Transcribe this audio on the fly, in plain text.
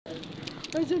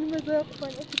Aje nimezoea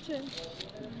kufanya kitchen.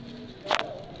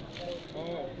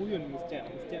 Huyo ni msichana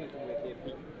tumwekee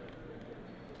pink.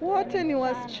 Wote ni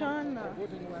wasichana.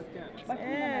 Wote ni wasichana.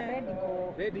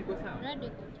 Red iko sawa.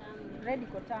 Red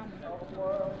iko tamu.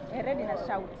 Red na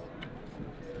shout.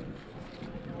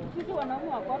 Sisi wanaume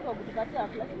wako hapo kutupatia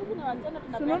flash. Sisi ni wasichana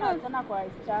tunapenda sana kwa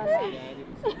wasichana.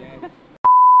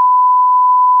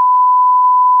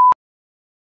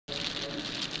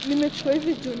 Nimechukua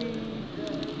hivi tu ni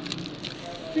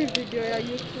si video ya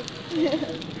YouTube.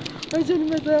 Aje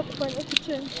nimezoea kufanya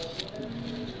kitchen.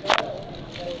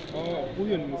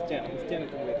 Huyo ni msichana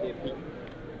tumwekee pink.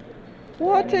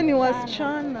 Wote ni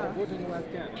wasichana. Wote ni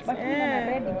wasichana.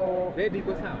 Red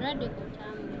iko sawa.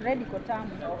 Red iko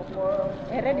tamu.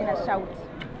 Red na shout.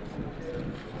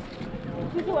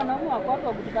 Sisi wanaume wako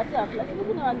hapo kutupatia flash.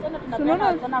 Sisi ni wasichana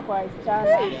tunapenda sana kwa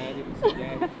wasichana.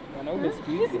 Wanaume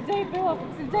siku hizi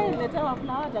Sijailetewa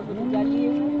flower za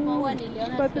kujaribu. Maua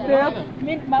niliona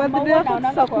Birthday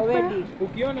naona kwa wedding.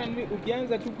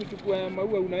 Ukianza tu kuchukua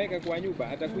maua unaweka kwa nyumba,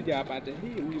 atakuja hapa ata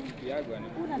huyu mtu yako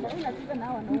Unacheza na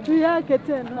wanaume. Mtu yake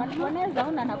tena. Wanaweza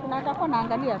kuna atakuwa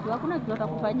naangalia tu, hakuna kitu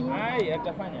atakufanyia. Hai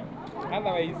atafanya.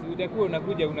 Otherwise utakuwa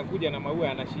unakuja na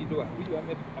maua anashindwa. Huyu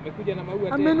amekuja na maua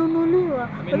tena. Amenunuliwa.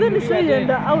 Then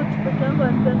nishaenda out peke yangu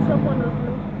and then someone was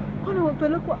like, "Mbona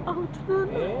umepelekwa out tena?"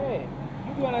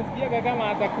 Mtu anasikiaga kama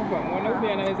atakufa.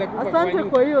 Mwanaume anaweza kufa kwa Asante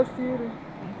kwa hiyo siri.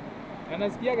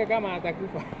 Anasikiaga kama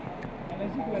atakufa.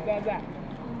 Anashikwa sasa.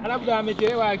 Alafu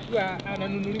amechelewa akiwa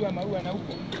ananunuliwa maua na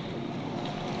huko.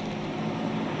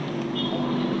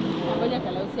 Ngoja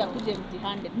Kalausi akuje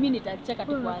mtihande. Mimi nitacheka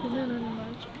tu kwanza.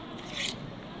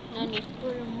 Nani?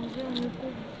 Huyo mzee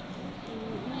mkubwa.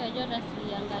 Mimi najua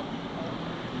siangalia.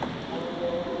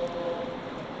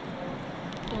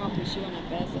 Kama kuishiwa na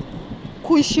pesa.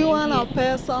 Kuishiwa na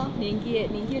pesa.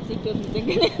 Niingie TikTok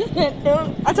nitengeneze.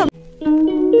 Hata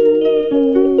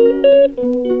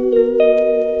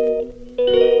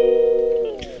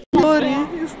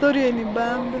story ni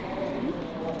bambe.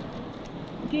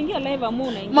 Ukiingia live amu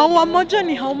unaingia. Maua moja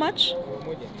ni how much?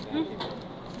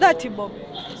 30 bob.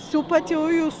 Supati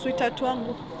huyu sweetheart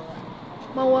wangu.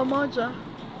 Maua moja.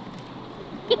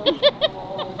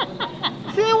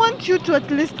 See, I want you to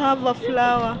at least have a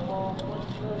flower.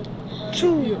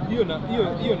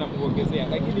 Hiyo namuongezea,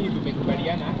 lakini hivi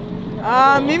tumekubaliana.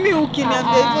 Mimi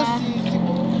ukiniambia hivyo si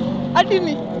hadi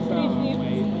ni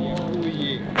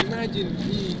imagine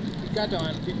hii ikata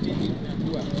 150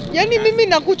 najua. Yaani mimi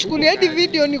nakuchukulia hadi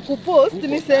video ni kupost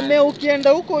niseme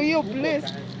ukienda huko hiyo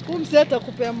place mse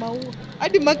atakupea maua.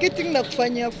 Hadi marketing na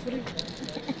kufanyia free.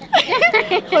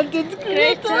 Content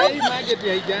creator. Hii market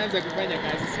haijaanza kufanya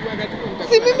kazi. Si wakati utakuwa.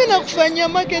 Si mimi nakufanyia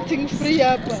marketing free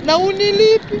hapa. Na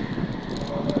unilipi?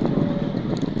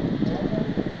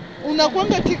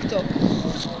 Unakuanga TikTok?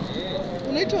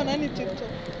 Unaitwa nani TikTok?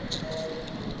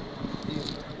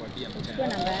 Chukua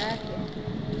namba yake.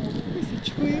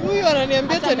 Sichukui. Huyu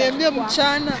ananiambia ataniambia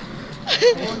mchana.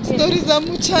 Stories za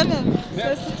mchana.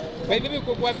 Sasa by the way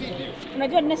uko kwa video.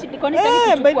 Unajua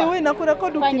ninashikikonika by the way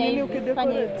nakurekodi ukinini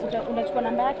fanya unachukua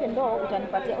namba yake ndo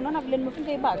utanipatia. Unaona vile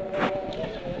nimefunga hii bag?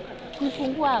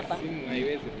 Kufungua hapa. Simu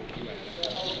haiwezi kupigia.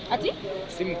 Ati?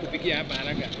 Simu kupigia hapa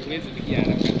haraka. Huwezi pigia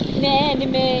haraka.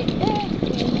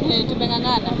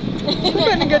 Tumeng'ang'ana.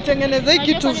 Kumbe ningetengeneza hiki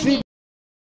kitu video.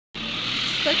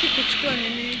 Sitaki kuchukua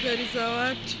nini gari za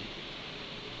watu.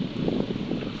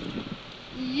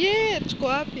 Tuko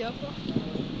wapi hapa?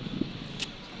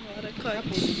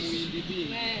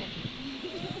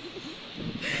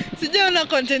 Sijaona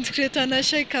content creator na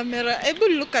shake camera. Able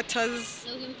look at us.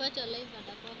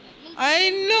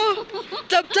 I know.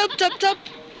 Tap.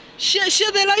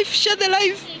 Share the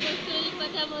live.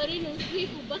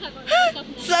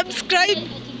 Subscribe.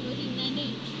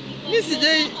 Mimi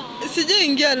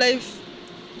sijaingia live.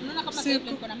 Unaona kama sasa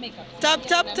niko na makeup.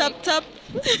 Tap.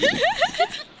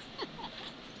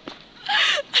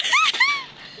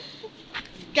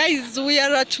 Guys, we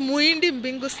are at Muindi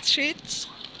Mbingu Street.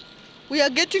 We are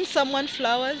getting someone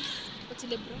flowers. What's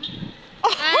the bro?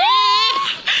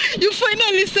 You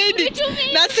finally said it.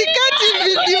 Nasikati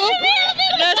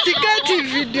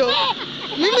video.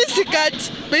 Mimi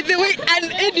sikati. By the way,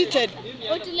 unedited.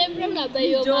 Otile bro na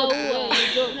bayo maua.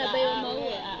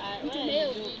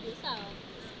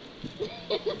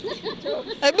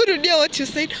 Hebu rudia what you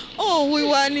said. We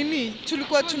were nini?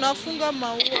 Tulikuwa tunafunga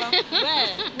maua.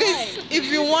 Guys,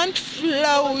 if you want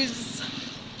flowers,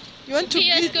 you want to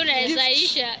give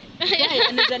Zaisha.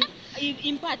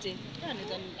 Impate.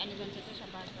 Anaweza nitetesha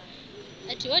basa.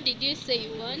 Ati what did you say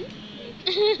you want?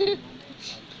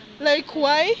 Like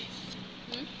why?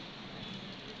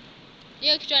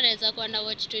 Hiyo kitu anaweza kuwa na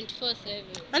watch 24/7.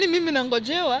 Yaani mimi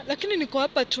nangojewa lakini niko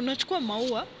hapa tunachukua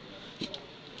maua.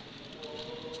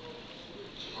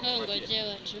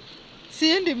 Ngojewa tu.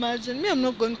 Siendi imagine. Me I'm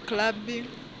not going clubbing.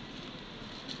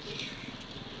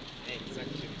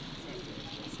 Exactly.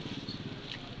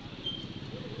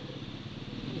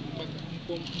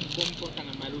 Mko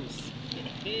na marusi.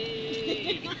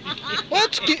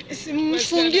 Watu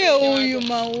mfungie huyu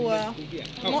maua.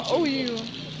 Huyu.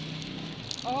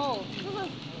 Oh, sasa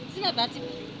sina dhati.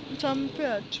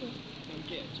 Nitampea tu.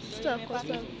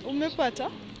 Sitakosa.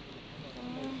 Umepata?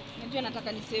 Najua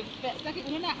nataka ni save. Sitaki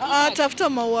unaona. Tafuta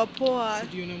maua poa.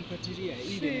 Ndio nampatilia.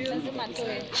 Hii Lazima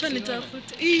toe. Acha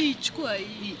nitafute. Hii chukua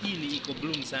hii. hii ni iko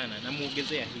bloom sana na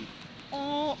muongezea hii.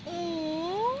 Oh.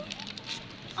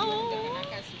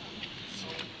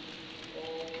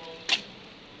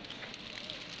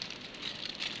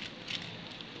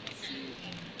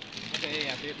 Hata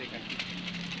yeye abebe kaki.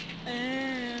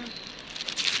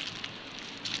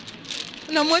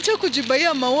 Na mwacha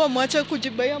kujibaia maua, mwacha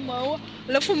kujibaia maua.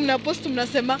 Alafu mnapost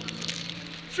mnasema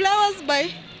flowers by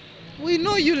we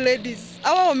know you ladies.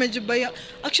 Hawa wamejibaia.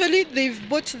 Actually they've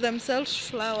bought themselves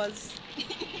flowers.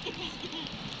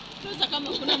 Sasa kama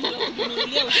kuna mtu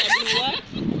kununulia utajua.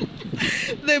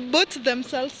 They bought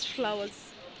themselves flowers.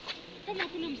 Kama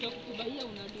kuna mtu kukubaia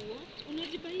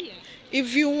unajibaia.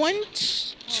 If you want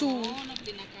to Unaona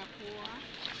vile nakapoa.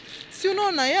 si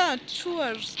unaona ya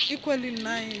tours equally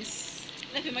nice.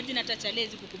 Alafu imagine hata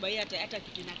chalezi kukubaia hata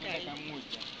kitu inakaa.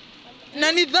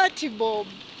 Na ni 30 bob.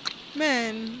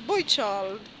 Man, boy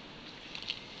child.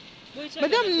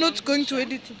 But I'm not going to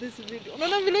edit this video.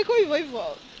 Unaona vile iko hivyo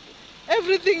hivyo.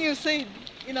 Everything you said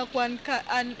inakuwa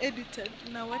unedited.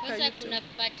 Naweka Sasa YouTube. kuna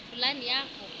part fulani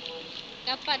yako.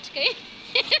 Kapatika.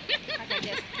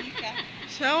 Hatajasikika.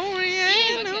 Shauri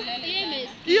yenu. Yes.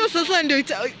 Hiyo sasa ndio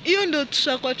hiyo ndio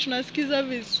tutakuwa tunasikiza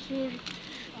vizuri.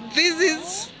 This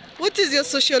is what is your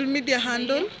social media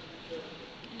handle?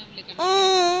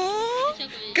 Oh,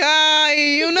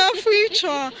 Kai,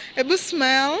 unafichwa. Ebu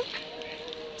smell.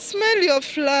 Smell your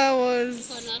flowers.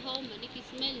 Kuna homa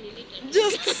nikismell nilita.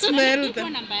 Just smell Chukua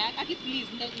them. namba yake. Aki please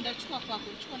ndachukua kwako.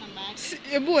 Chukua namba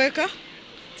yake. Ebu weka.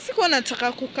 Sikuwa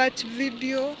nataka kukat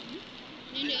video.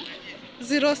 Nini?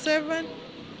 07.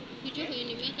 Kitu kwenye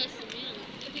nimeweka simu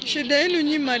yangu. Shida yenu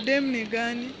nyi madem ni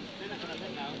gani?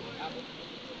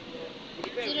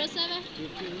 07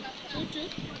 22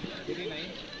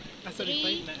 Sorry,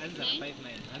 59. Anza na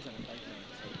 59. Anza na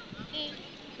 59.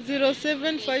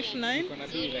 0759. Kuna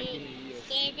bei lakini hiyo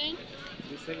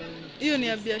 7 Hiyo ni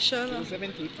ya biashara.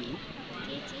 0722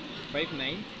 59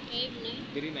 59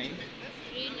 39.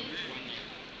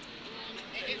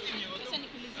 Sasa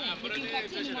nikuulize.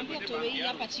 Nikimpatia nimwambie towe hii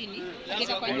hapa chini.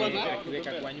 Akiweka kwa nyumba.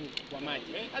 Akiweka kwa maji.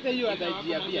 Hata hiyo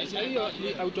atajiambia. Hiyo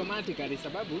ni automatically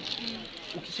sababu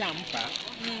ukishampa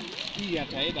hii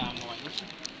ataenda amwanyesha.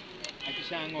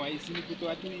 Akishangoa hii ni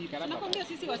kutoa tu hii karaba. Nakwambia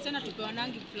sisi wasichana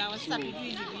tupewanangi flowers sasa tujui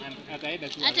hizi vitu. Ataenda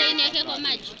tu. hata yeye yake kwa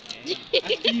maji.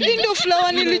 Hii ndio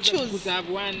flower nilichoose.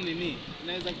 Kuserve one nini?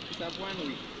 Unaweza kuserve one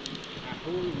week. A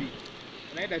whole week.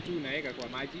 Unaenda tu unaweka kwa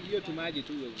maji. Hiyo tu maji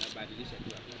tu unabadilisha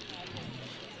tu hapo.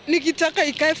 Nikitaka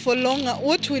ikae for longer,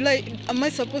 what will am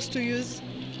I supposed to use?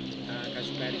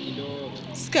 Kasukari kidogo.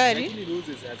 Sukari? Lakini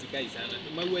roses hazikai sana.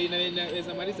 Maua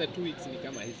inaweza maliza 2 weeks ni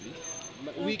kama hizi.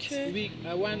 Weeks, Okay.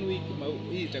 one week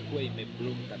hii itakuwa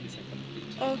imebloom kabisa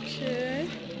complete. Okay.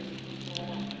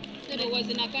 Sasa huwa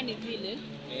zinakaa ni vile.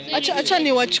 Acha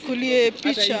niwachukulie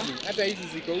picha. Hata hizi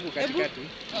ziko huko katikati. Oh,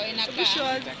 Show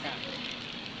inakaa. us. Itakaa.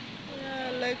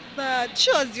 Yeah, like that.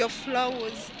 Show us your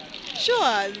flowers. Show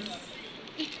us.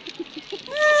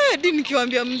 Hadi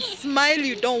nikiwaambia smile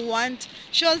you don't want.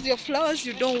 Show us your flowers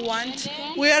you don't want.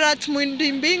 We are at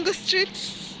Mundimbingo Street.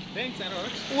 Thanks a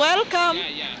lot. Welcome.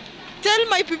 Yeah. Tell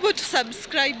my people to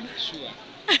subscribe. Sure.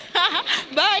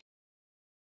 Bye.